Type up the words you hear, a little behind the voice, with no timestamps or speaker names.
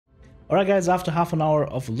Alright guys, after half an hour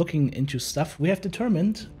of looking into stuff, we have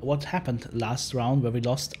determined what happened last round where we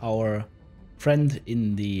lost our friend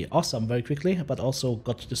in the awesome very quickly, but also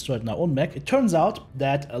got destroyed in our own mech. It turns out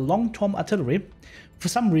that a LongTom artillery, for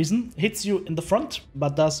some reason, hits you in the front,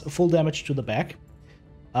 but does full damage to the back.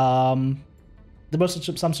 There were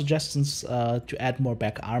some suggestions to add more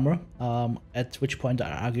back armor, at which point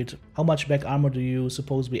I argued, how much back armor do you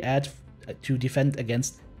suppose we add to defend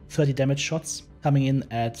against 30 damage shots coming in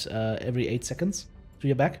at every 8 seconds to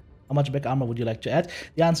your back? How much back armor would you like to add?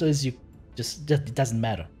 The answer is it doesn't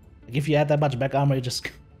matter. Like if you add that much back armor, you just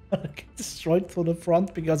get destroyed through the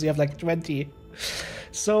front because you have like 20.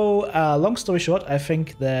 So long story short, I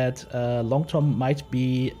think that LongTom might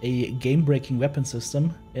be a game-breaking weapon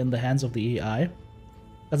system in the hands of the AI.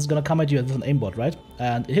 That's gonna come at you with an aimbot, right?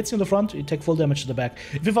 And it hits you in the front, you take full damage to the back.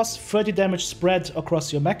 If it was 30 damage spread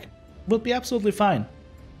across your mech, it would be absolutely fine.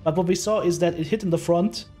 But what we saw is that it hit in the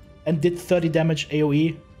front and did 30 damage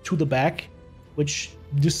AoE to the back, which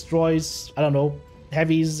destroys, I don't know,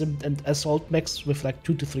 heavies and assault mechs with like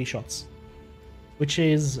 2 to 3 shots. Which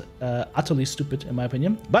is utterly stupid in my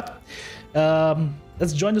opinion. But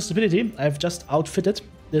let's join the stupidity. I've just outfitted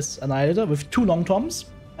this Annihilator with 2 LongToms,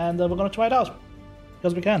 and we're gonna try it out.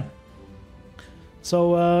 Because we can.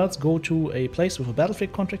 So let's go to a place with a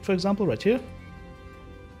BattleTech contract, for example, right here.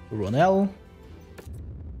 Run L.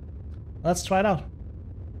 Let's try it out.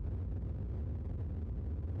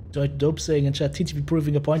 Joy Dope saying in chat, TTP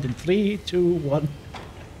proving a point in 3, 2, 1.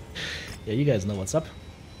 Yeah, you guys know what's up.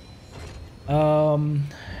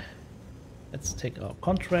 Let's take our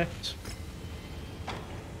contract.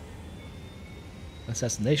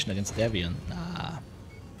 Assassination against Deviant. Nah.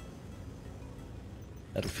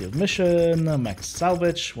 Battlefield mission, max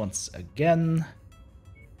salvage once again.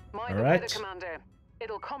 Alright.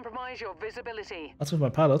 It'll compromise your visibility. What's with my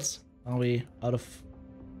pilots? Are we out of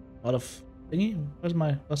thingy? Where's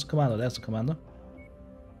the commander? There's the commander.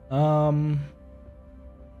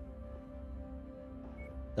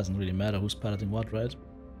 Doesn't really matter who's piloting what, right?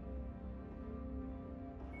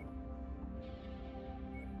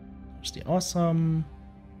 There's the awesome.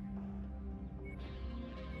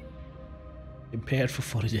 Impaired for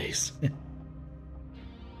 40 days.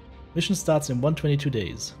 Mission starts in 122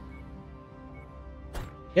 days.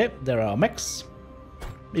 Okay, there are mechs.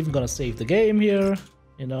 Even gonna save the game here.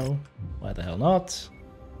 You know, why the hell not?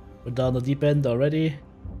 We're down the deep end already.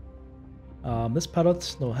 This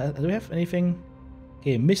pilot, no, do we have anything?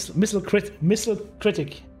 Okay, missile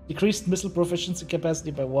critic. Decreased missile proficiency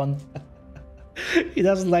capacity by 1. He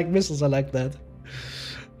doesn't like missiles, I like that.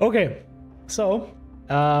 Okay, so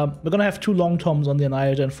we're gonna have 2 LongToms on the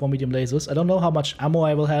Annihilator and 4 medium lasers. I don't know how much ammo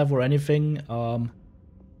I will have or anything.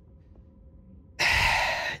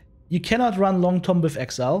 You cannot run LongTom with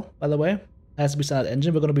Exile, by the way. It has to be standard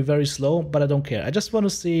engine. We're gonna be very slow, but I don't care. I just want to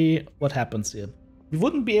see what happens here. We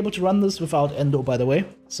wouldn't be able to run this without Endo, by the way.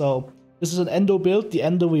 So this is an Endo build, the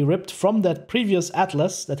Endo we ripped from that previous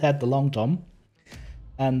Atlas that had the LongTom.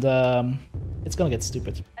 And it's gonna get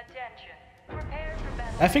stupid.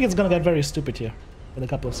 I think it's gonna get very stupid here in a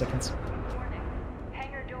couple of seconds.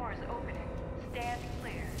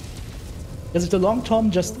 Because if the LongTom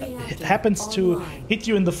just happens to hit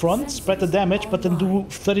you in the front, spread the damage, but then do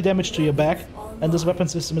 30 damage to your back, and this weapon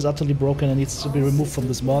system is utterly broken and needs to be removed from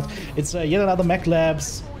this mod. It's yet another Mech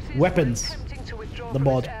Labs weapons, the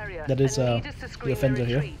mod that is the offender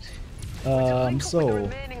here. So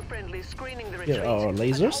here are our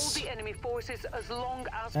lasers,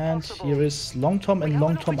 and here is LongTom and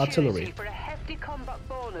LongTom artillery.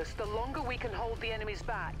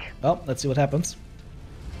 Well, let's see what happens.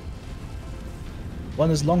 One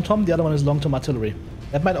is LongTom, the other one is LongTom artillery.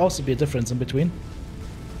 That might also be a difference in between.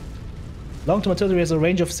 LongTom artillery has a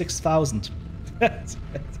range of 6,000.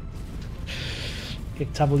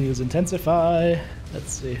 Kick W's intensify.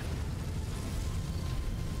 Let's see.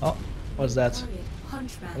 Oh, what's that?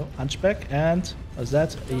 Oh, Hunchback, and what's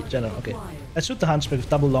that? A general. Okay, let's shoot the Hunchback with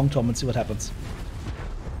double LongTom and see what happens.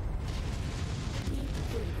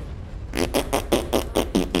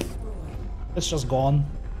 It's just gone.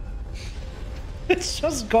 It's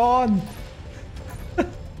just gone.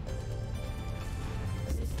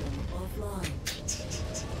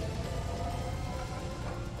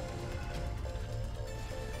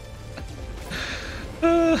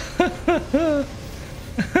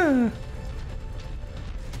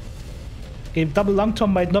 Okay, double LongTom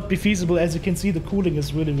might not be feasible. As you can see, the cooling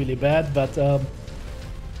is really bad, but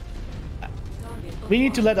we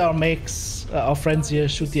need to let our mechs, our friends here,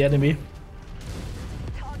 shoot the enemy.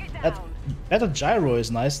 That better gyro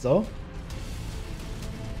is nice though.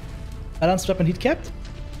 Balanced weapon heat capped.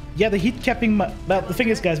 Yeah, the heat capping... Well, the thing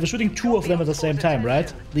is, guys, we're shooting 2 of them at the same time,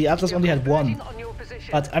 right? The others only had 1.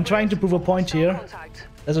 But I'm trying to prove a point here.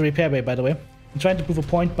 There's a repair bay, by the way. I'm trying to prove a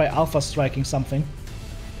point by alpha striking something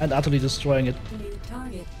and utterly destroying it.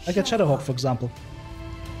 Like a Shadowhawk, for example.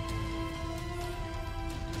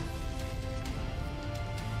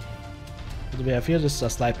 What do we have here? This is a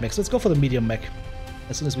slight mech. Let's go for the medium mech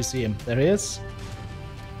as soon as we see him. There he is.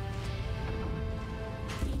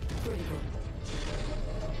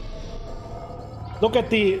 Look at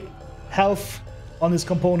the health on his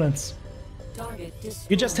components.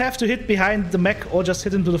 You just have to hit behind the mech or just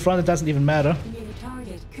hit him to the front, it doesn't even matter. New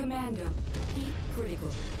target, Commander. Heat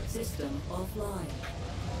critical. System offline.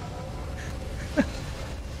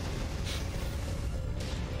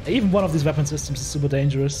 Even one of these weapon systems is super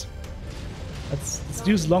dangerous. Let's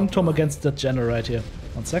use LongTom against that general right here.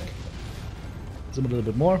 One sec. Zoom a little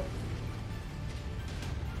bit more.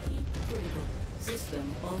 Heat critical.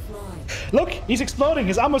 System offline. Look! He's exploding!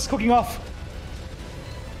 His armor's cooking off!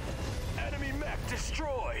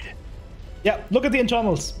 Yeah, look at the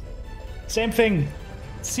internals. Same thing.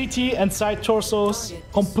 CT and side torsos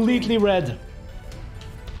completely red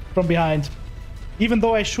from behind. Even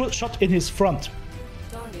though I shot in his front.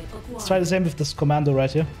 Let's try the same with this commando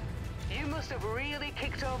right here. You must have really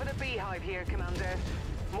kicked over the beehive here, Commander.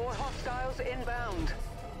 More hostiles inbound.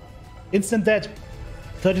 Instant dead.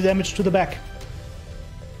 30 damage to the back.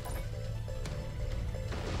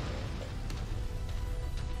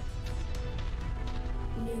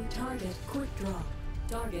 New target, quick draw.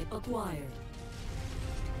 Target acquired.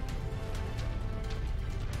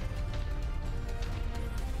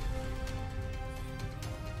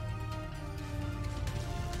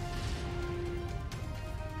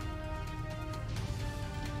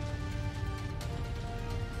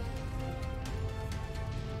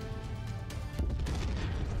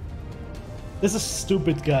 This is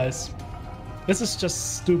stupid, guys. This is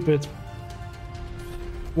just stupid.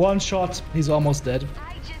 One shot, he's almost dead.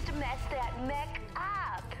 I just messed that mech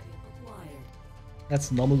up. Acquired.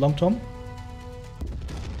 That's normal LongTom.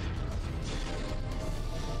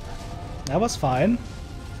 That was fine.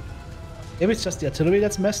 Maybe it's just the artillery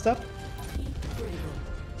that's messed up. Heat critical.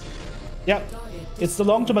 Yeah, it's the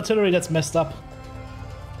LongTom artillery that's messed up.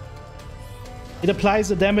 It applies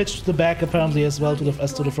the damage to the back apparently as well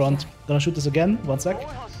as to the front. Gonna shoot this again. One sec. More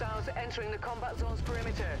hostiles entering the combat zone's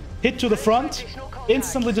perimeter. Hit to the front.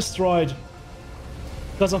 Instantly destroyed.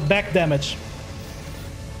 Because of back damage.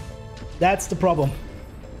 That's the problem.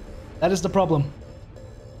 That is the problem.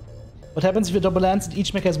 What happens if you double lance and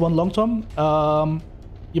each mech has 1 LongTom?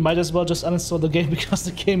 You might as well just uninstall the game because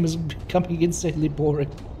the game is becoming insanely boring.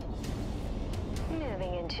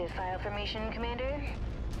 Moving into file formation, Commander.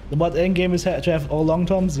 The mod endgame is to have all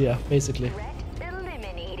LongToms? Yeah, basically. Threat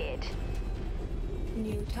eliminated.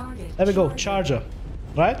 New target. There we go, charger.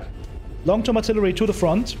 Right? LongTom artillery to the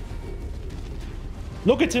front.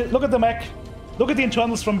 Look at it, look at the mech. Look at the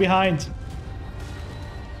internals from behind.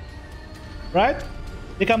 Right?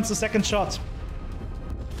 Here comes the second shot.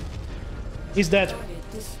 He's dead.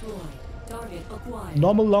 Target destroyed. Target acquired.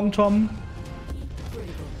 Normal LongTom Heat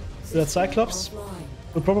critical. to that Cyclops. Offline.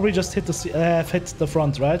 We'll probably just hit the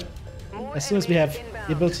front, right? As soon as we have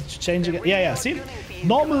the ability to change again. Yeah, see?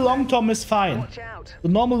 Normal LongTom is fine. Watch out. The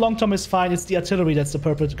normal LongTom is fine. It's the artillery that's the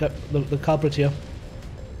culprit here.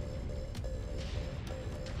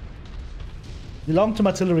 The LongTom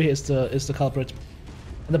artillery is the culprit.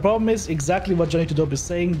 And the problem is exactly what Johnny Todope is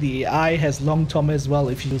saying. The AI has LongTom as well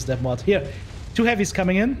if you use that mod. Here, 2 heavies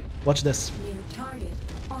coming in. Watch this. New target.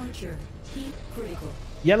 Archer. Heat critical.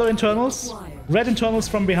 Yellow internals, red internals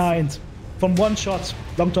from behind. From 1 shot,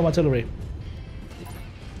 LongTom artillery.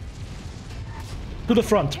 To the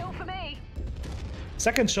front. Kill for me.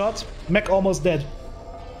 Second shot, mech almost dead.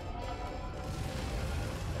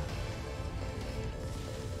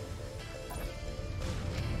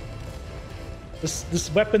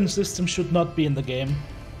 This weapon system should not be in the game.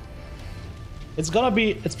 It's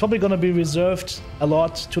probably gonna be reserved a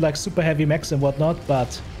lot to like super heavy mechs and whatnot,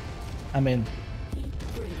 but I mean, Heat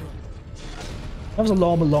critical. that was a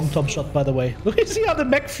normal LongTom shot, by the way. Look, you see how the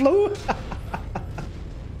mech flew?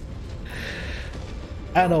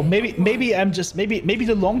 I don't know, maybe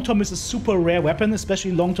the LongTom is a super rare weapon,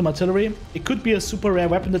 especially LongTom artillery. It could be a super rare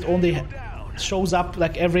weapon that only shows up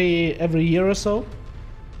like every year or so.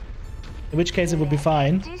 In which case it would be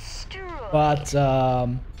fine. Destroyed. But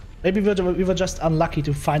maybe we were just unlucky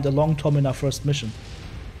to find a LongTom in our first mission.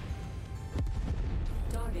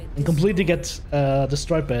 Target And completely get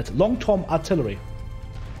destroyed by it. LongTom artillery.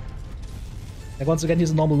 Like once again,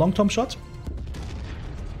 here's a normal LongTom shot.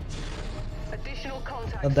 Additional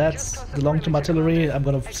contact. And that's the long-term artillery. I'm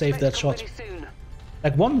gonna save that shot.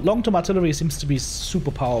 Like, one long-term artillery seems to be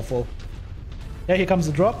super powerful. Yeah, here comes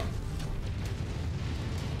the drop.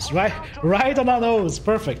 It's right on our nose.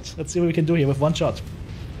 Perfect. Let's see what we can do here with one shot.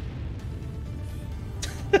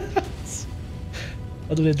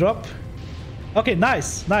 What do they drop? Okay,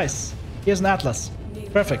 nice, nice. Here's an Atlas.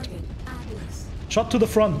 Perfect. Shot to the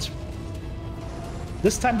front.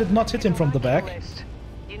 This time did not hit him from the back.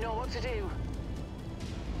 You know what to do.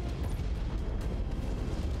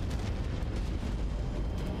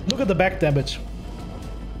 Look at the back damage.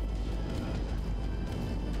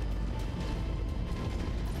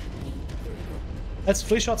 That's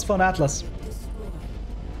 3 shots for an Atlas.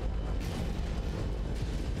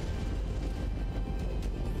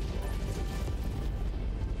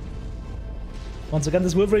 Once again,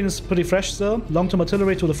 this Wolverine is pretty fresh still. Long-term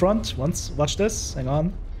artillery to the front. Watch this. Hang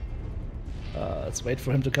on. Let's wait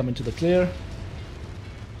for him to come into the clear.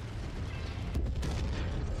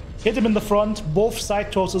 Hit him in the front. Both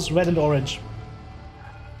side torsos, red and orange.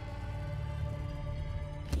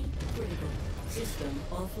 System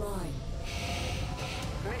offline.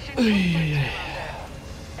 Mission complete.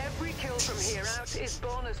 Every kill from here out is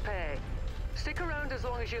bonus pay. Stick around as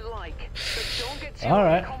long as you like, but don't get too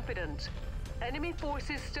overconfident. Enemy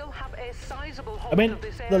forces still have a sizable hold of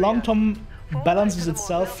this area. The long-term balances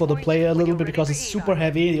itself for the player a little bit because it's super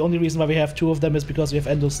heavy. The only reason why we have 2 of them is because we have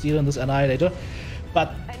Endo Steel and this Annihilator.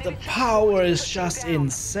 But the power is just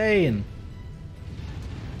insane.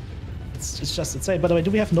 It's just insane. By the way,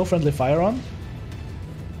 do we have no friendly fire on?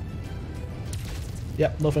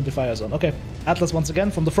 Yeah, no friendly fire is on. Okay, Atlas once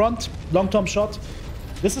again from the front. Long-term shot.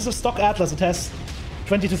 This is a stock Atlas. It has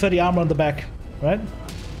 20 to 30 armor on the back, right?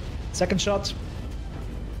 Second shot.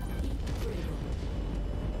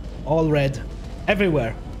 All red.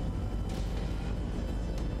 Everywhere.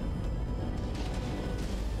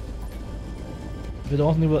 If it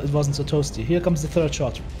only it wasn't so toasty. Here comes the third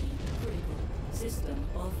shot. System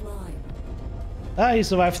offline. Ah, he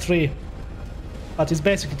survived 3. But he's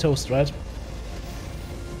basically toast, right?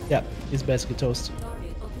 Yeah, he's basically toast.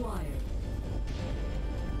 Target acquired.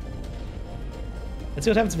 Let's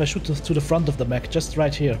see what happens if I shoot to the front of the mech, just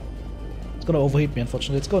right here. It's gonna overheat me,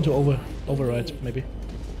 unfortunately. It's going to override, maybe.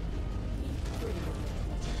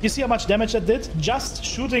 You see how much damage that did? Just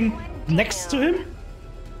shooting next to him?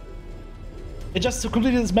 It just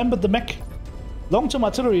completely dismembered the mech. Long-term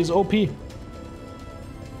artillery is OP.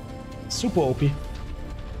 Super OP.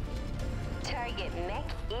 Target mech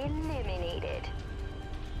eliminated.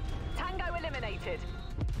 Tango eliminated.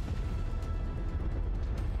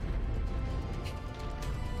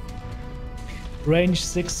 Range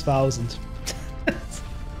 6,000.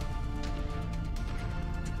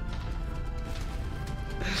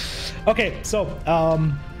 Okay, so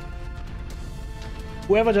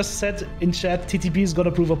whoever just said in chat TTP is gonna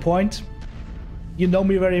prove a point, you know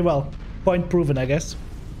me very well. Point proven, I guess.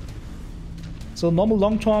 So normal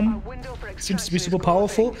long-term seems to be super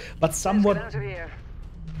powerful, but somewhat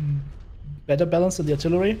better balanced than the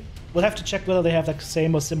artillery. We'll have to check whether they have like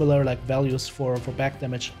same or similar like values for back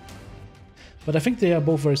damage. But I think they are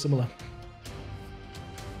both very similar.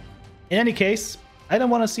 In any case, I don't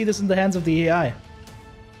want to see this in the hands of the AI.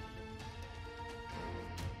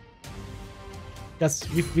 Because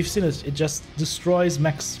we've seen it, it just destroys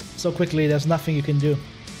mechs so quickly, there's nothing you can do.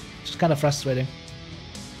 It's just kind of frustrating.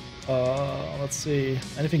 Let's see,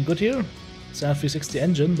 anything good here? It's an 360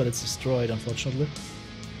 engine, but it's destroyed, unfortunately.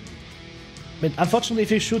 I mean, unfortunately,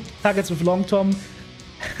 if you shoot targets with LongTom,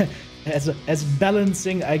 as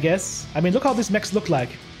balancing, I guess. I mean, look how these mechs look like.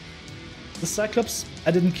 The Cyclops,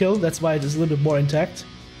 I didn't kill, that's why it is a little bit more intact.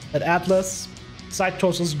 That Atlas, side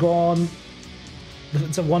torso's gone.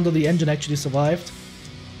 It's a wonder the engine actually survived.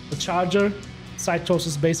 The Charger, side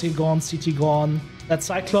torso's basically gone, CT gone. That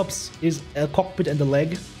Cyclops is a cockpit and a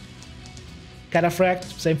leg. Cataphract,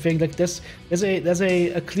 same thing like this. There's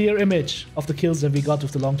a clear image of the kills that we got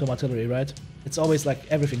with the long-term artillery, right? It's always like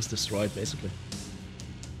everything's destroyed, basically.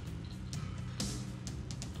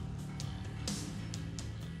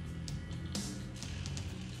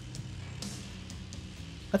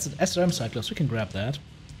 That's an SRM Cyclops, we can grab that.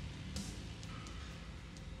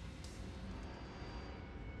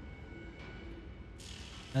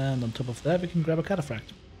 And on top of that, we can grab a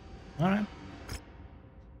Cataphract. Alright.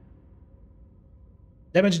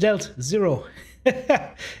 Damage dealt, 0.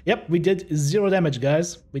 Yep, we did 0 damage,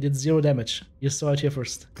 guys. We did 0 damage. You saw it here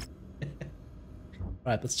first.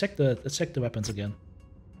 Alright, let's check the weapons again.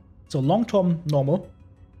 So LongTom normal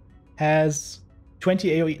has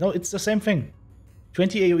 20 AoE. No, it's the same thing.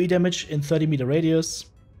 20 AoE damage in 30 meter radius.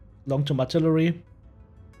 LongTom artillery.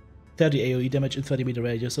 30 AoE damage in 30-meter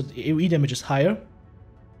radius, so the AoE damage is higher.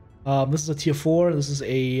 This is a tier 4, this is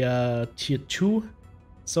a tier 2,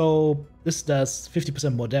 so this does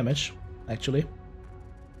 50% more damage, actually.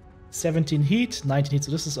 17 heat, 19 heat,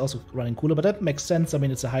 so this is also running cooler, but that makes sense. I mean,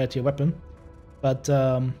 it's a higher tier weapon, but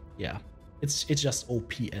yeah, it's just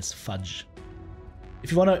OP as fudge.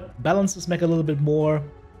 If you want to balance this mech a little bit more,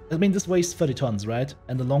 I mean, this weighs 30 tons, right?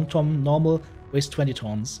 And the LongTom normal weighs 20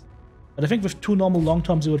 tons. But I think with 2 normal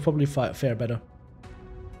LongToms, you would probably fare better.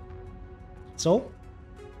 So,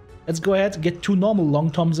 let's go ahead and get 2 normal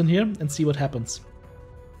LongToms in here and see what happens.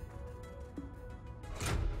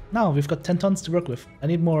 Now we've got 10 tons to work with. I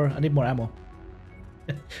need more ammo.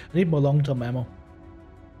 I need more LongTom ammo.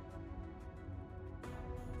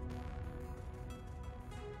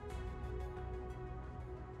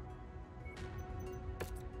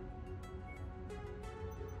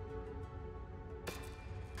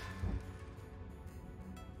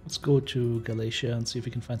 Let's go to Galatia and see if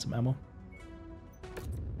we can find some ammo.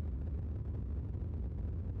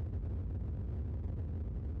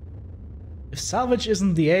 If salvage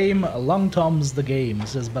isn't the aim, LongTom's the game,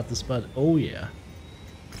 says Butterspud. Oh yeah.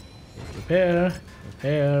 Repair,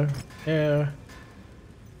 repair, repair.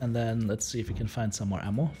 And then let's see if we can find some more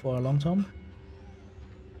ammo for our LongTom.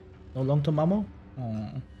 No LongTom ammo?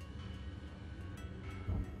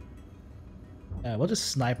 What is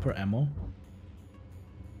sniper ammo?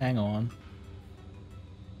 Hang on.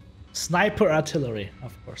 Sniper artillery,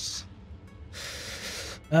 of course.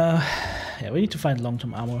 Yeah, we need to find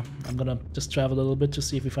LongTom ammo. I'm gonna just travel a little bit to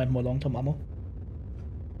see if we find more LongTom ammo.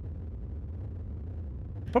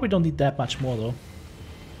 Probably don't need that much more though.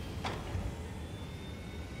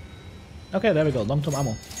 Okay, there we go. LongTom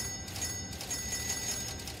ammo.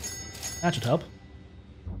 That should help.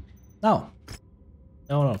 Now.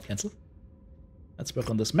 No, cancel. Let's work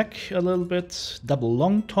on this mech a little bit. Double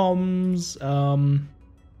LongToms.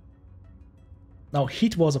 Now,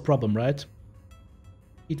 heat was a problem, right?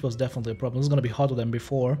 Heat was definitely a problem. This is going to be hotter than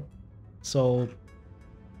before. So,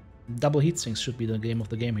 double heat sinks should be the game of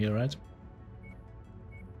the game here, right?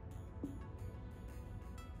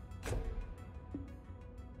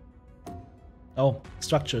 Oh,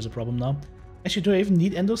 structure is a problem now. Actually, do I even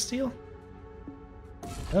need endo steel?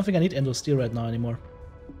 I don't think I need endo steel right now anymore.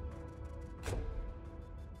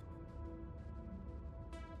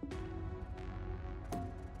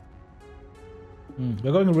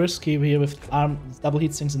 We're going risky here with double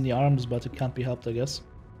heat sinks in the arms, but it can't be helped, I guess.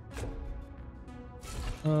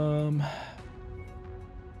 LongTom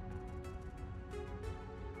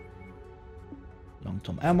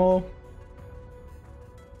ammo.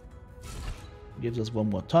 Gives us 1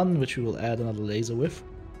 more ton, which we will add another laser with.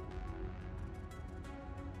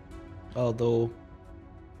 Although,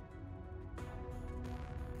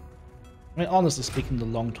 I mean, honestly speaking, the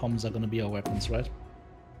LongToms are going to be our weapons, right?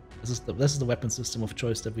 This is the weapon system of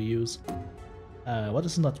choice that we use. What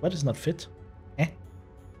is not fit? Eh?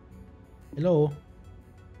 Hello?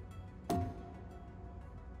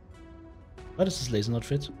 Why does this laser not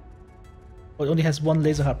fit? Oh, it only has 1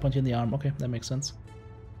 laser hardpoint in the arm. Okay, that makes sense.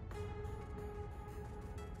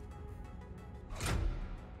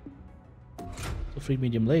 So 3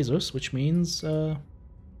 medium lasers, which means could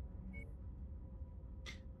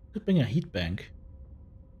bring a heat bank.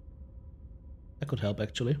 That could help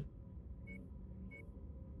actually.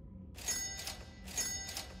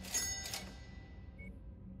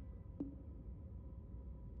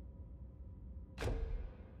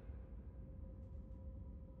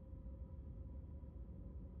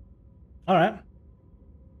 All right.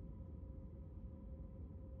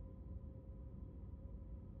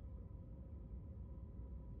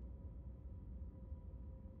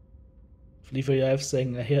 Fleefer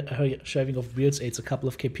saying shaving of beards adds a couple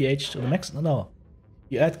of kph to the mechs. No.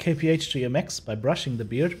 You add kph to your mechs by brushing the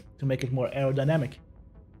beard to make it more aerodynamic.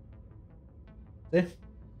 See?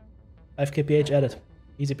 5 kph added.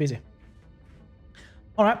 Easy peasy.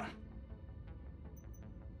 Alright.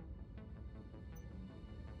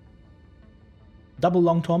 Double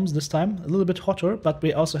LongToms this time. A little bit hotter, but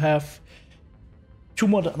we also have 4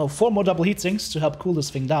 more double heat sinks to help cool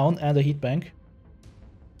this thing down and a heat bank.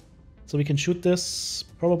 So we can shoot this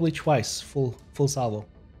probably twice, full salvo.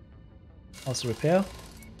 Also repair.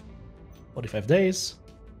 45 days.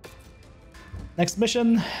 Next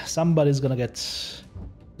mission, somebody's gonna get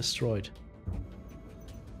destroyed.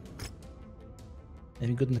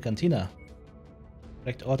 Anything good in the cantina?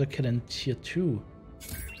 Direct order kill in tier 2.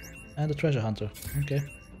 And a treasure hunter. Okay.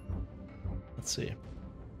 Let's see.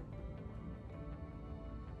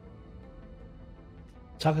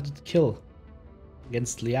 Targeted kill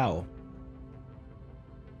against Liao.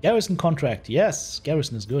 Garrison contract. Yes,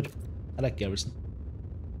 Garrison is good. I like Garrison.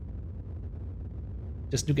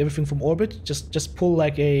 Just nuke everything from orbit. Just pull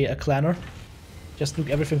like a clanner. Just nuke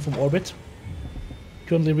everything from orbit.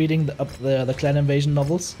 Currently reading the clan invasion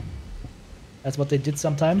novels. That's what they did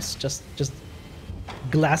sometimes. Just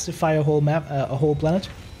glassify a whole map, a whole planet.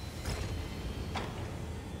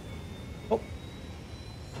 Oh,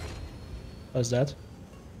 what is that?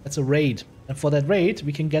 That's a raid, and for that raid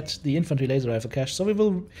we can get the infantry laser rifle cache. So we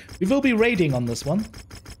will be raiding on this one.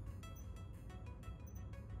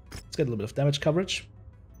 Let's get a little bit of damage coverage.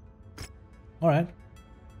 All right.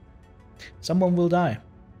 Someone will die.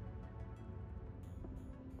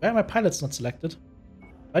 Why are my pilots not selected?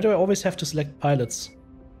 Why do I always have to select pilots?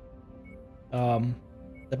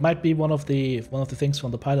 That might be one of the things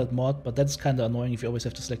from the pilot mod, but that's kind of annoying if you always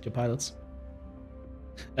have to select your pilots.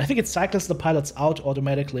 I think it cycles the pilots out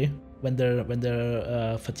automatically when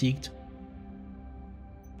they're fatigued.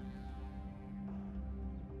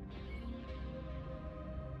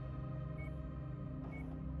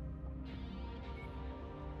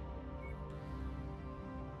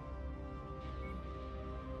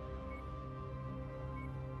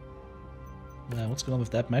 What's going on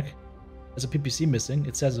with that mech? There's a PPC missing.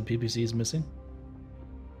 It says a PPC is missing.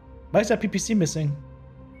 Why is that PPC missing?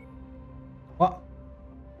 What?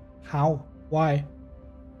 How? Why?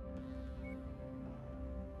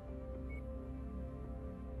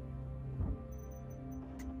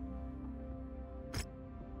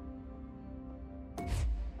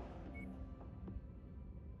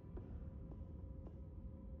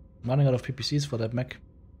 I'm running out of PPCs for that mech.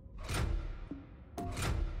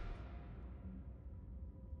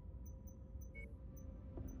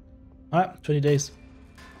 Alright, 20 days.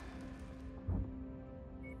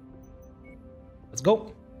 Let's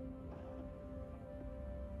go.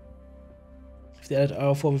 If they added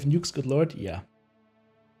R4 with nukes, good lord, yeah.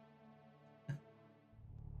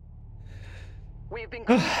 We've been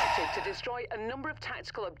contacted to destroy a number of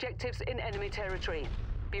tactical objectives in enemy territory.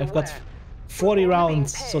 Beware. I've got 40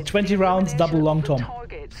 rounds, so 20 rounds, double LongTom.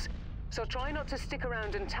 So try not to stick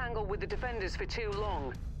around and tangle with the defenders for too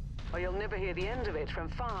long, or you'll never hear the end of it from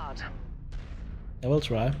Fard. I will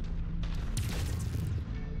try.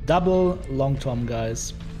 Double LongTom,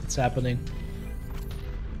 guys. It's happening.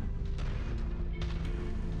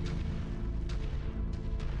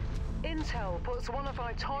 Intel puts one of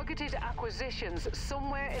our targeted acquisitions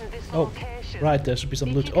somewhere in this location. Right, there should be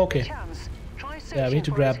some loot. Okay. Yeah, we need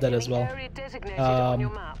to grab that as well.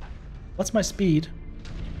 What's my speed?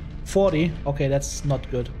 40. Okay, that's not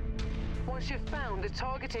good. Once you've found the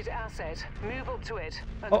targeted asset, move up to it,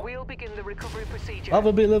 and we'll begin the recovery procedure. Well,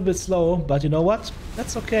 we'll be a little bit slow, but you know what?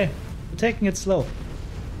 That's okay. We're taking it slow.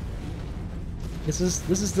 This is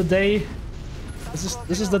the day.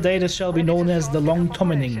 This is the day that shall be known as the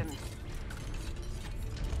LongTomening.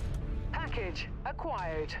 Package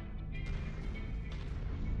acquired.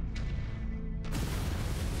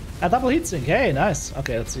 A double heatsink. Hey, nice.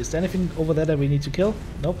 Okay, let's see. Is there anything over there that we need to kill?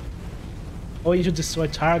 Nope. Oh, you should destroy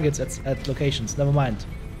targets at locations. Never mind.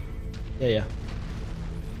 Yeah.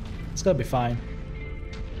 It's gonna be fine.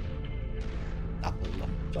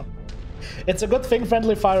 It's a good thing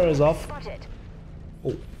friendly fire is off.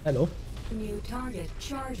 Oh, hello. New target,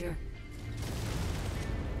 Charger.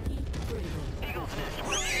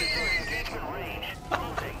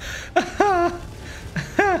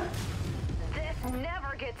 This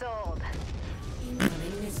never gets old.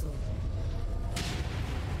 Incoming missile.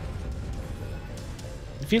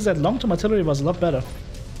 It feels that LongTom artillery was a lot better.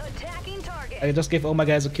 Attacking target. I just gave all my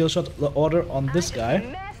guys a kill shot order on this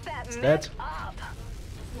guy. It's dead.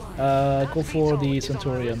 Go for the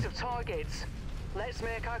Centurion. Let's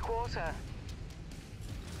make our quarter.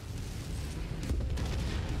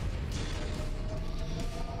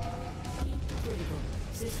 Critical.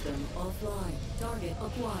 System offline. Target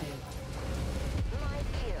acquired. My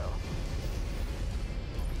kill.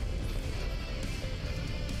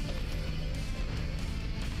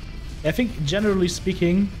 I think generally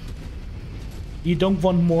speaking, you don't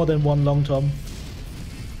want more than one LongTom.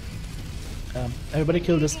 Everybody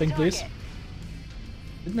kill this thing, please.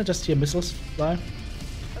 Didn't I just hear missiles fly?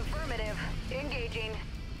 Affirmative. Engaging.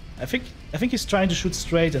 I think he's trying to shoot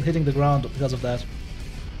straight and hitting the ground because of that.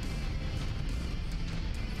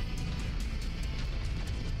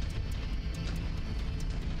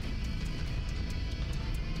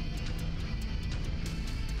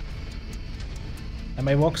 I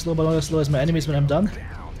may walk slow but not as slow as my enemies when I'm done.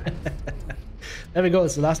 There we go,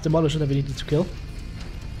 it's the last demolisher that we needed to kill.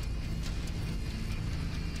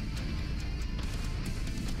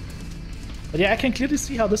 But yeah, I can clearly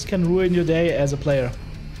see how this can ruin your day as a player.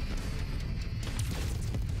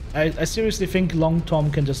 I seriously think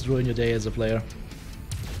LongTom can just ruin your day as a player.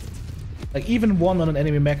 Like, even one on an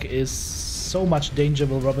enemy mech is so much danger,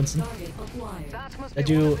 Will Robinson, that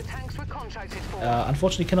you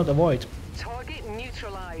unfortunately cannot avoid. Target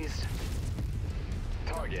neutralized.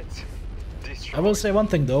 Target destroyed. I will say one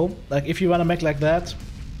thing though, like if you run a mech like that,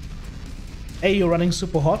 A, you're running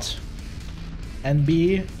super hot, and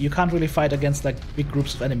B, you can't really fight against like big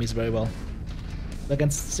groups of enemies very well.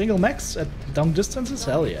 Against single mechs at long distances,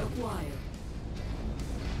 hell yeah.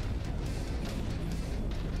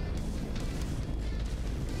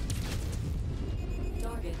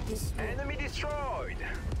 Enemy destroyed.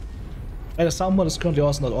 And the sound mode is currently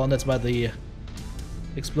also not on, that's why the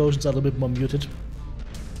explosions are a little bit more muted.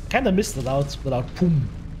 Kinda missed it out without boom.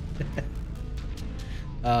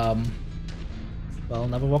 Well,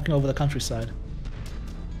 now we're walking over the countryside.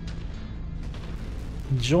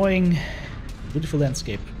 Enjoying the beautiful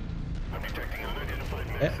landscape. I'm detecting unidentified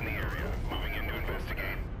mechs in the area. Moving in to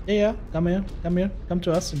investigate. Yeah, come here, come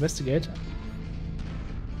to us, investigate.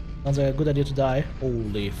 Sounds like a good idea to die.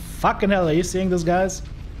 Holy fucking hell, are you seeing this, guys?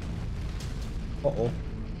 Uh-oh.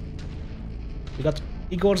 We got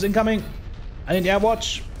Igors incoming. I need air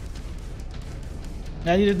watch.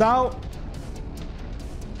 I need it now.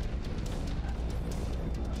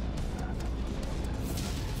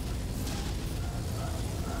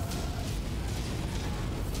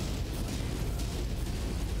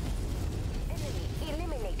 Enemy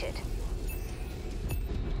eliminated.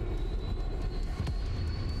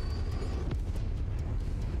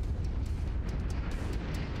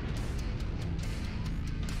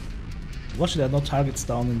 Watching there are no targets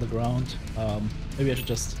down in the ground. Maybe I should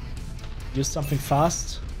just use something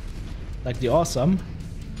fast, like the Awesome,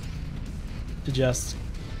 to just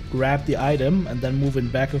grab the item and then move in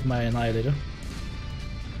back with my Annihilator.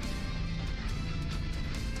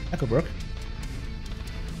 That could work.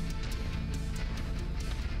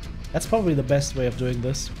 That's probably the best way of doing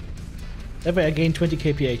this. That way I gain 20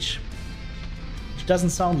 kph. Which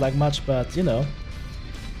doesn't sound like much, but you know.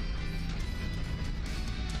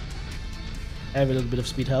 Every little bit of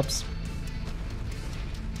speed helps.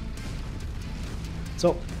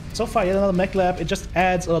 So far, yet another mech lab. It just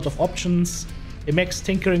adds a lot of options. It makes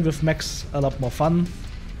tinkering with mechs a lot more fun.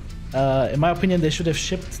 In my opinion, they should have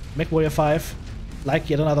shipped Mechwarrior 5 like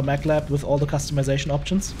yet another mech lab with all the customization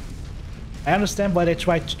options. I understand why they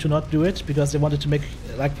tried to not do it, because they wanted to make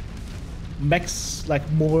like mechs like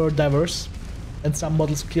more diverse and some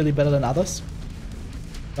models clearly better than others.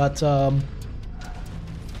 But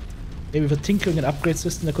maybe with a tinkering and upgrade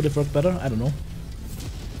system that could have worked better. I don't know.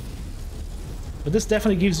 But this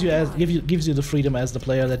definitely gives you the freedom as the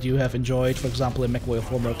player that you have enjoyed, for example, in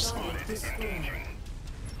MW5 Mercs.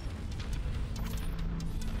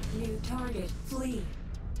 New target, flee.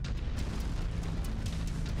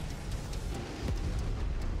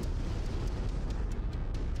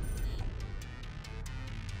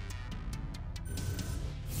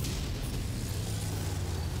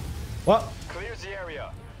 What? Clears the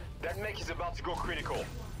area. That mech is about to go critical.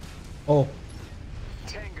 Oh.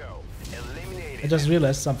 Tango eliminated. I just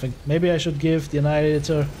realized something. Maybe I should give the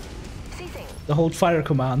Annihilator the hold fire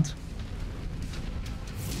command.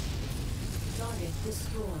 Target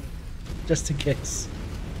destroyed. Just in case.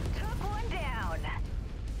 Took one down.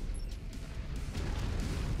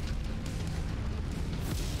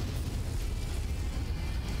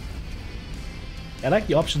 I like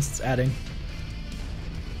the options it's adding.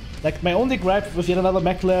 Like, my only gripe with yet another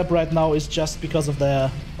mech lab right now is just because of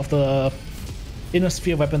the inner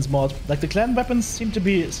sphere weapons mod. Like, the clan weapons seem to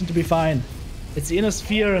be fine. It's the inner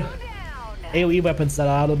sphere AoE weapons that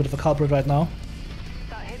are a little bit of a culprit right now.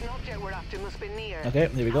 That hidden object we're after must be near. Okay,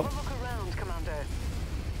 here we go. Have a look around, Commander.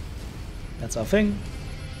 That's our thing.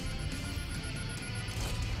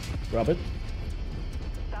 Grab it.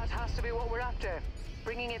 That has to be what we're after.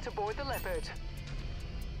 Bringing it aboard the Leopard.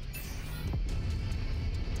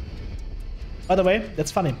 By the way,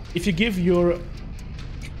 that's funny. If you give your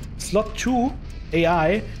slot 2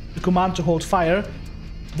 AI the command to hold fire,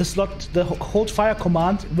 the hold fire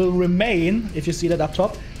command will remain, if you see that up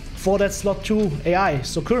top, for that slot 2 AI.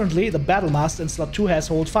 So currently the Battlemaster in slot 2 has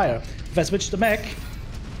hold fire. If I switch the mech,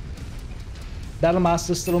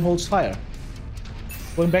 Battlemaster still on holds fire.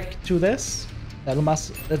 Going back to this,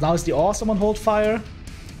 Battlemaster now is the Awesome on hold fire.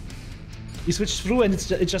 You switch through and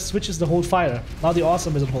it just switches the hold fire. Now the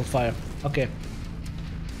Awesome is on hold fire. Okay.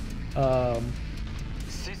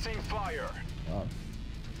 Ceasing fire.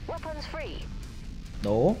 Weapons free.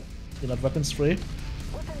 No, you're not weapons free.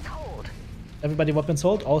 Weapons hold. Everybody weapons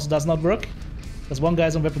hold also does not work. Because one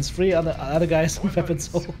guy's on weapons free, other guy's on weapons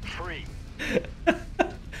hold. Free.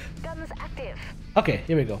 Guns active. Okay,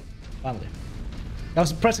 here we go. Finally. I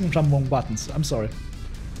was pressing some wrong buttons. I'm sorry.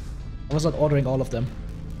 I was not ordering all of them.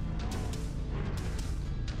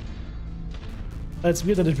 It's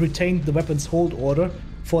weird that it retained the weapons hold order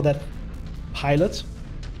for that pilot.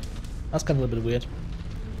 That's kind of a little bit weird.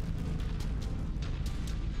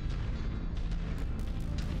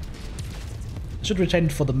 I should retain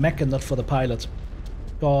it for the mech and not for the pilot.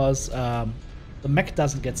 Because the mech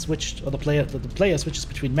doesn't get switched, or the player switches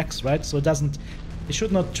between mechs, right? So it doesn't. It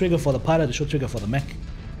should not trigger for the pilot, it should trigger for the mech.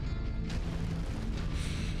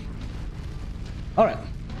 Alright.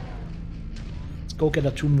 Let's go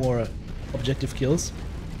get 2 more objective kills.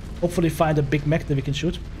 Hopefully find a big mech that we can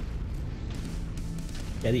shoot.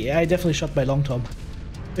 Yeah, the AI definitely shot by LongTom.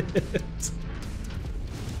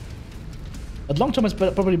 But LongTom is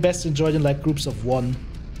probably best enjoyed in like groups of 1,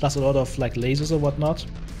 plus a lot of like lasers or whatnot.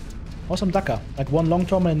 Or some Dakar, like 1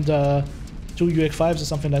 LongTom and 2 UX5s or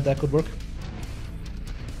something like that could work.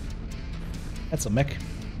 That's a mech.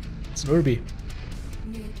 It's an Urbi.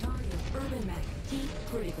 New target, urban mech, heat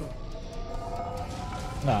critical.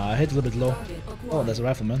 Ah, I hit a little bit low. Oh, there's a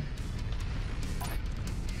rifleman.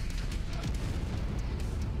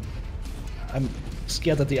 I'm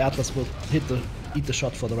scared that the Atlas will eat the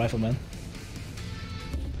shot for the rifleman.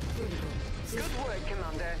 Good work,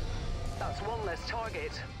 Commander. That's 1 less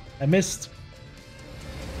target. I missed.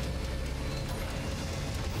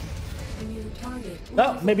 New target.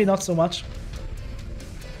 Oh, maybe not so much.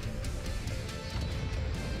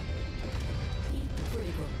 Heat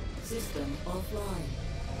critical. System offline.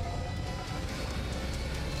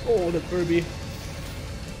 Oh, that Urbi.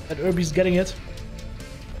 That Urbi's getting it.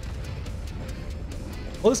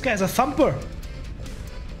 Oh, this guy has a thumper.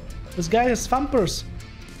 This guy has thumpers.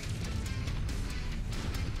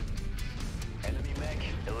 Enemy mech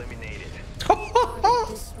eliminated.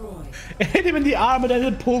 Destroy. I hit him in the arm and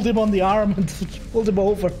then it pulled him on the arm and pulled him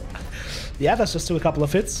over. The Atlas just took a couple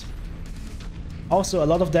of hits. Also, a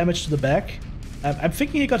lot of damage to the back. I'm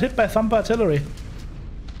thinking he got hit by thumper artillery.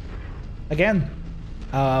 Again.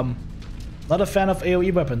 Not a fan of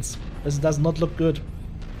AoE weapons. This does not look good.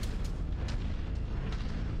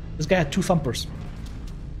 This guy had 2 thumpers.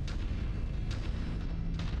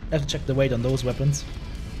 I have to check the weight on those weapons.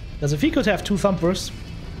 Because if he could have 2 thumpers,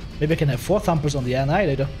 maybe I can have 4 thumpers on the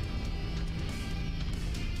Annihilator.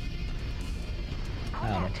 I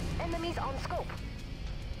don't know. Enemies on scope.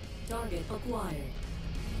 Target acquired.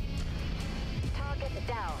 Target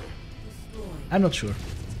down. Destroy. I'm not sure.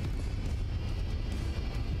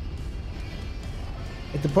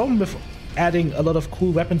 Like, the problem with adding a lot of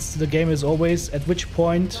cool weapons to the game is always at which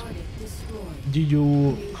point Target destroyed. do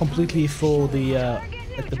you completely throw the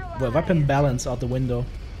weapon balance out the window.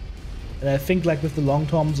 And I think like with the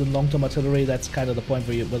LongToms and LongTom artillery, that's kind of the point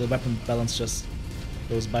where the weapon balance just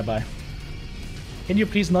goes bye-bye. Can you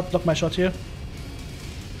please not block my shot here?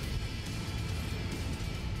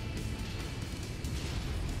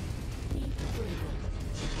 Heat critical.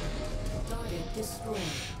 Target destroyed.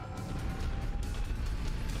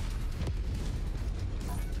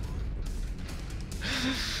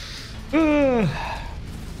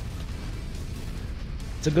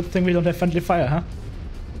 It's a good thing we don't have friendly fire, huh?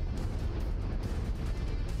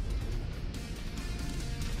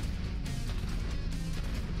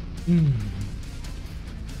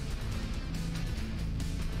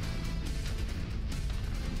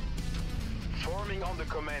 Forming on the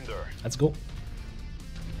commander. Let's go.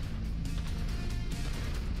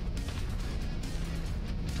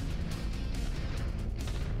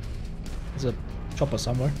 There's a chopper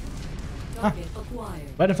somewhere. Target acquired.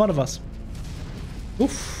 Right in front of us.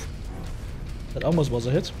 Oof. That almost was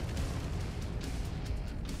a hit.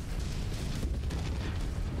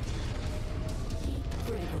 Heat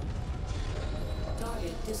critical.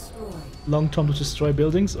 Target destroyed. LongTom to destroy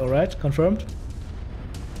buildings. All right, confirmed.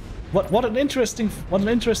 What an interesting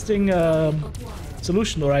Acquired.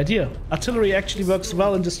 solution or idea. Artillery actually works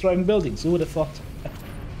well in destroying buildings. Who would have thought?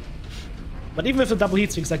 But even with the double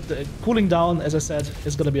heat sinks, like the cooling down, as I said,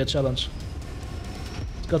 is gonna be a challenge.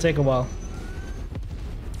 It's gonna take a while.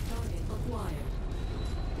 Target acquired.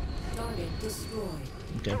 Target destroyed.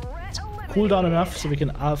 Okay. Let's cool down enough so we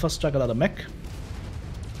can alpha strike another mech.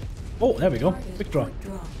 Oh, there we go. Quick draw. Quick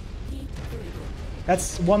draw. Heat critical.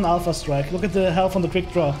 That's 1 alpha strike. Look at the health on the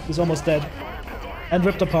quick draw. He's almost dead. And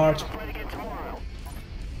ripped apart.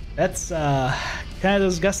 That's kind of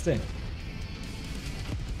disgusting.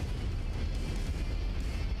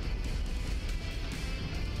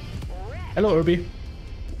 Hello, Urbi.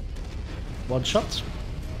 1 shot.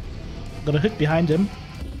 Got a hit behind him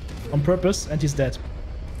on purpose, and he's dead.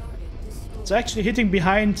 So actually hitting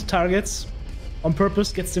behind targets on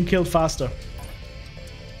purpose gets them killed faster.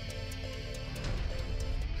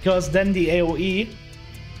 Because then the AoE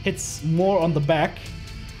hits more on the back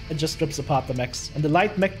and just rips apart the mechs. And the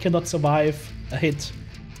light mech cannot survive a hit.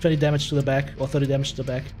 20 damage to the back or 30 damage to the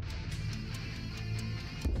back.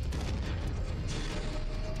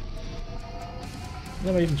 What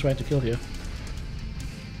am I even trying to kill here?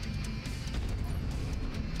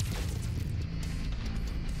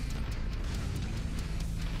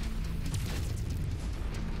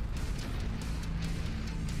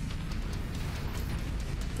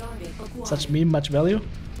 Such meme, much value.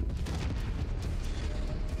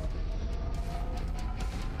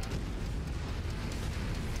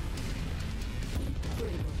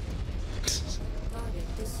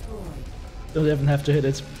 Don't even have to hit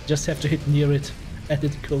it, just have to hit near it and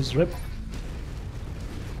it goes rip. There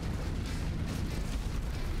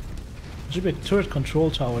should be a turret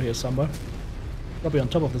control tower here somewhere. Probably on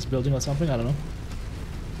top of this building or something, I don't know.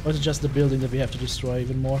 Or is it just the building that we have to destroy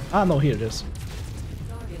even more? Ah no, here it is.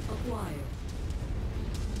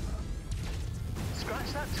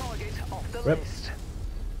 Scratch that target off the Rip. list.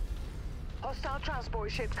 Hostile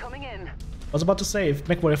transport ship coming in. I was about to say, if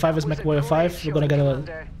Mechwarrior 5 is Mechwarrior 5, we're gonna get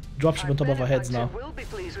a dropship on top of our heads now. Will be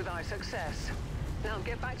pleased with our success. Now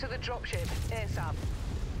get back to the dropship ASAP.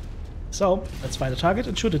 So, let's find a target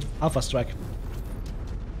and shoot it. Alpha strike.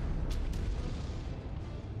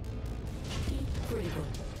 Critical.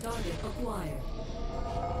 Target acquired.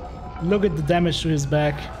 Look at the damage to his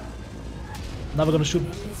back. Now we're gonna shoot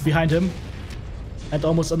behind him and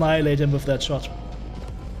almost annihilate him with that shot.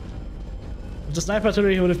 With the sniper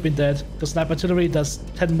artillery, he would have been dead. The sniper artillery does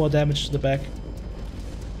 10 more damage to the back.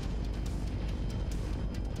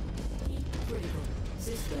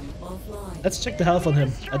 Let's check the health on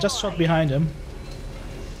him. I just shot behind him.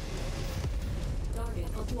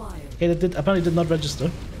 Okay, that apparently did not register.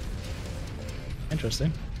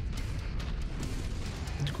 Interesting.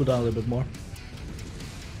 Need to cool down a little bit more.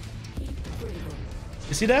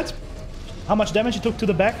 You see that? How much damage he took to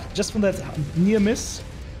the back just from that near miss?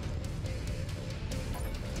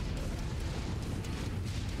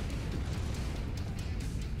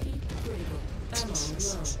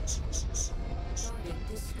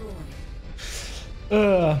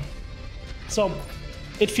 So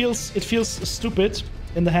it feels stupid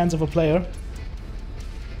in the hands of a player,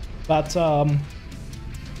 but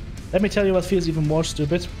let me tell you what feels even more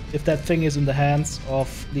stupid if that thing is in the hands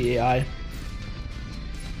of the AI.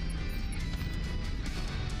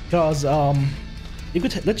 Because you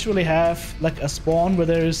could literally have like a spawn where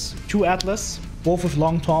there's 2 Atlas, both with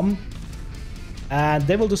LongTom, and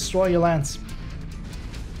they will destroy your lands.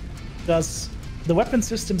 Because the weapon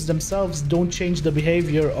systems themselves don't change the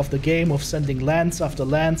behavior of the game of sending lance after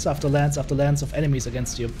lance after lance after lance of enemies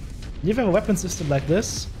against you. If you have a weapon system like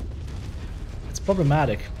this, it's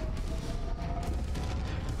problematic.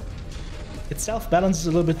 It self-balances a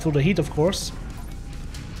little bit through the heat, of course.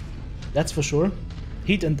 That's for sure.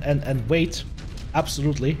 Heat and weight,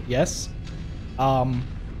 absolutely, yes.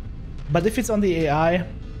 But if it's on the AI,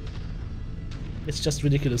 it's just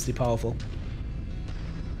ridiculously powerful.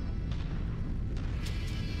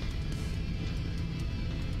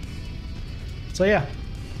 So yeah,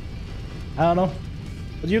 I don't know.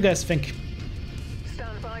 What do you guys think?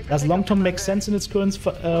 Does LongTom make sense in its current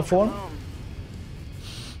form?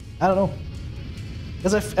 I don't know.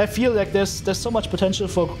 Because I feel like there's so much potential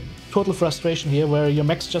for total frustration here, where your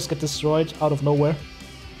mechs just get destroyed out of nowhere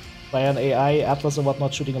by an AI, Atlas or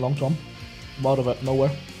whatnot, shooting a LongTom out of nowhere.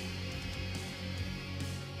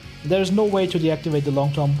 There is no way to deactivate the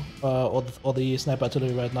LongTom or the sniper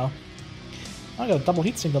artillery right now. I got a double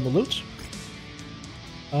heatsink on the loot.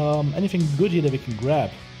 Anything good here that we can grab?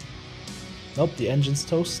 Nope, the engine's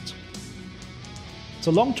toast.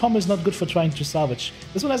 So LongTom is not good for trying to salvage.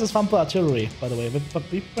 This one has a thumper artillery, by the way, but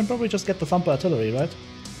we can probably just get the thumper artillery, right?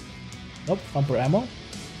 Nope, thumper ammo.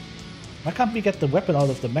 Why can't we get the weapon out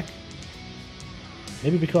of the mech?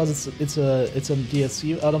 Maybe because it's a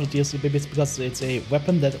DLC, out of the DLC. Maybe it's because it's a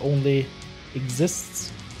weapon that only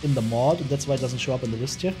exists in the mod, and that's why it doesn't show up in the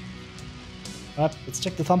list here. Alright, let's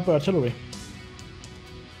check the thumper artillery.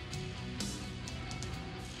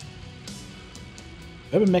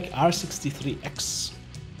 Urban Mech R63X.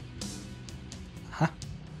 Huh.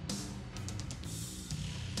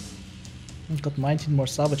 I've got 19 more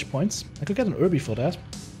salvage points. I could get an Urbi for that.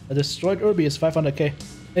 A destroyed Urbi is 500k.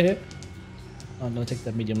 I'm gonna take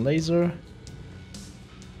that medium laser.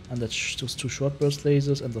 And those 2 short burst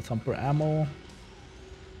lasers and the thumper ammo.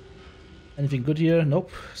 Anything good here?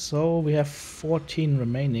 Nope. So we have 14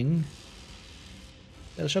 remaining.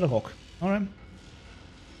 Yeah, the Shadowhawk. Alright.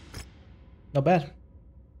 Not bad.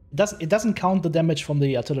 It doesn't count the damage from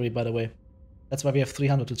the artillery, by the way. That's why we have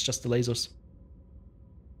 300, it's just the lasers.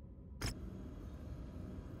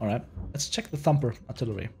 Alright, let's check the Thumper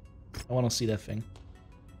artillery. I want to see that thing.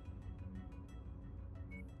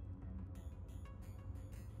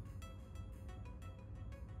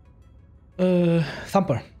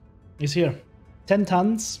 Thumper. He's here. 10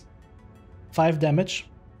 tons, 5 damage.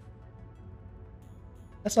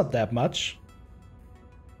 That's not that much.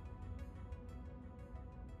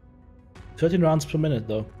 13 rounds per minute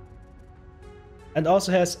though. And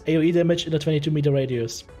also has AoE damage in a 22-meter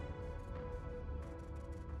radius.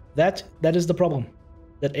 That is the problem.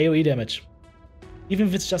 That AoE damage. Even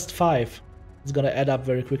if it's just 5, it's gonna add up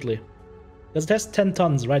very quickly. Because it has 10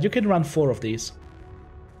 tons, right? You can run 4 of these.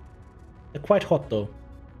 They're quite hot though.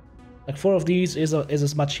 Like 4 of these is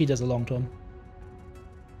as much heat as a LongTom.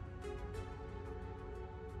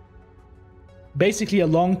 Basically a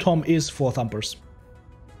LongTom is 4 Thumpers.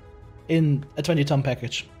 In a 20-ton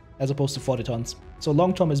package, as opposed to 40 tons. So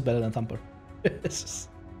LongTom is better than Thumper.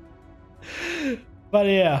 But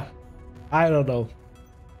yeah, I don't know.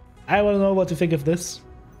 I want to know what to think of this.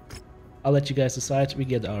 I'll let you guys decide. We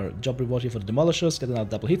get our job reward here for the demolishers, get another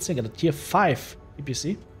double heatsink, and a tier 5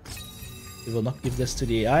 PPC. We will not give this to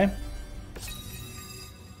the AI.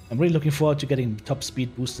 I'm really looking forward to getting top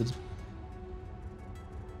speed boosted.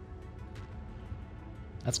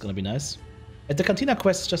 That's gonna be nice. And the Cantina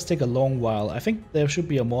quests just take a long while. I think there should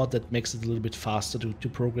be a mod that makes it a little bit faster to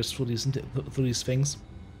progress through these things.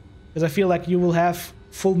 Because I feel like you will have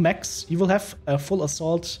full mechs, you will have a full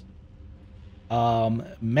assault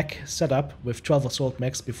mech setup with 12 assault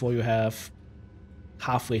mechs before you have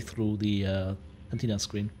halfway through the Cantina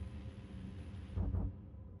screen.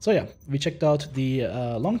 So yeah, we checked out the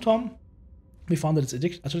LongTom. We found that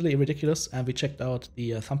it's utterly ridiculous, and we checked out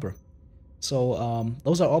the Thumper. So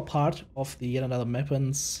those are all part of the yet another mech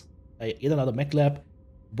lab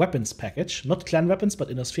weapons package, not clan weapons, but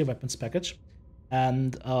inner sphere weapons package.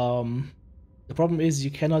 And the problem is you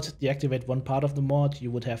cannot deactivate one part of the mod. You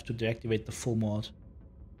would have to deactivate the full mod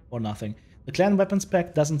or nothing. The clan weapons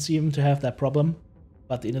pack doesn't seem to have that problem,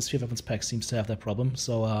 but the inner sphere weapons pack seems to have that problem.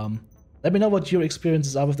 So let me know what your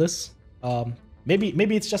experiences are with this.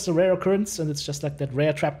 Maybe it's just a rare occurrence and it's just like that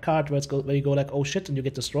rare trap card where you go like, oh shit, and you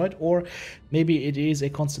get destroyed. Or maybe it is a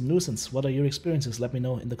constant nuisance. What are your experiences? Let me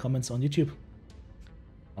know in the comments on YouTube.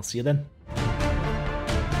 I'll see you then.